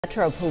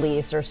Metro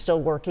police are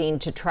still working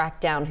to track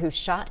down who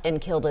shot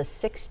and killed a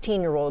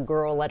 16-year-old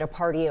girl at a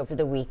party over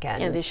the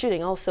weekend. And the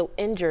shooting also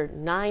injured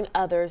 9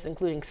 others,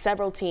 including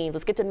several teens.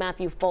 Let's get to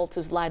Matthew Foltz,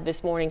 who's live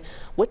this morning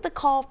with the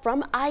call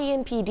from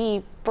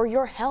IMPD for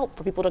your help,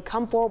 for people to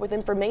come forward with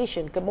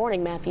information. Good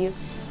morning, Matthew.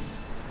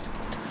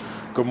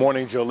 Good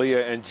morning,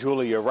 Jolia and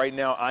Julia. Right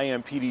now,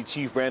 IMPD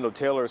Chief Randall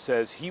Taylor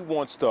says he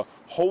wants to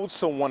hold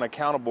someone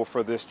accountable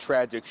for this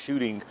tragic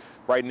shooting.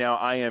 Right now,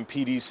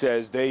 IMPD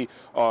says they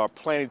are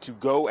planning to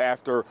go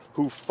after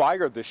who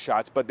fired the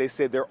shots, but they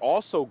say they're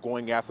also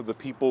going after the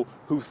people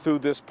who threw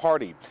this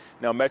party.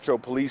 Now, Metro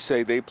Police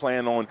say they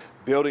plan on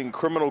building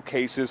criminal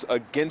cases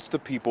against the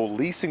people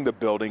leasing the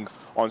building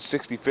on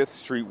 65th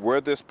Street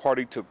where this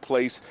party took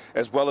place,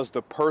 as well as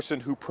the person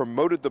who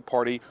promoted the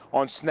party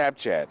on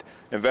Snapchat.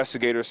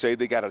 Investigators say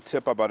they got a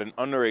tip about an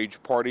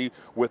underage party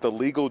with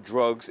illegal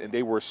drugs, and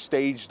they were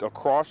staged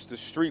across the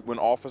street when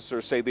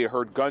officers say they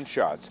heard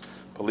gunshots.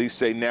 Police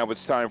say now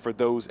it's time for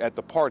those at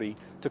the party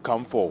to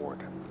come forward.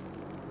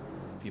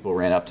 People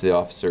ran up to the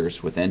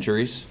officers with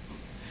injuries.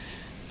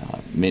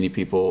 Many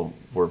people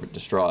were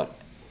distraught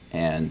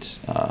and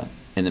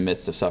in the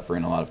midst of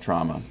suffering a lot of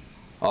trauma.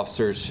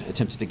 Officers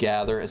attempted to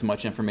gather as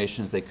much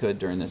information as they could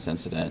during this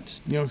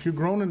incident. You know, if you're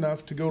grown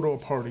enough to go to a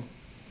party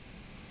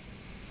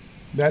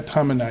that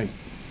time of night,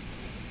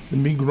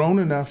 then be grown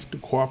enough to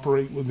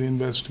cooperate with the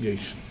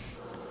investigation.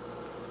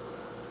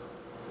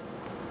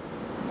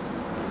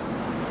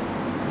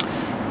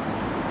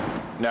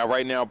 Now,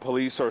 right now,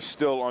 police are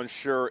still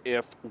unsure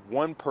if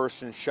one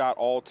person shot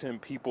all 10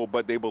 people,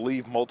 but they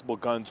believe multiple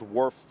guns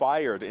were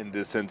fired in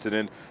this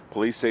incident.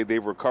 Police say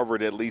they've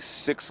recovered at least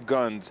 6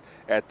 guns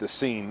at the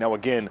scene. Now,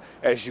 again,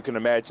 as you can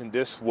imagine,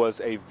 this was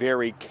a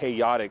very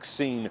chaotic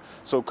scene.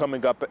 So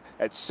coming up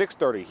at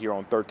 6:30 here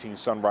on 13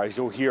 Sunrise,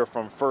 you'll hear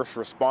from first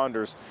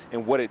responders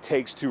and what it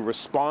takes to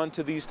respond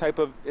to these type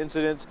of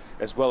incidents,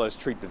 as well as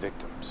treat the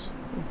victims.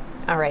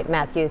 All right,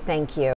 Matthew, thank you.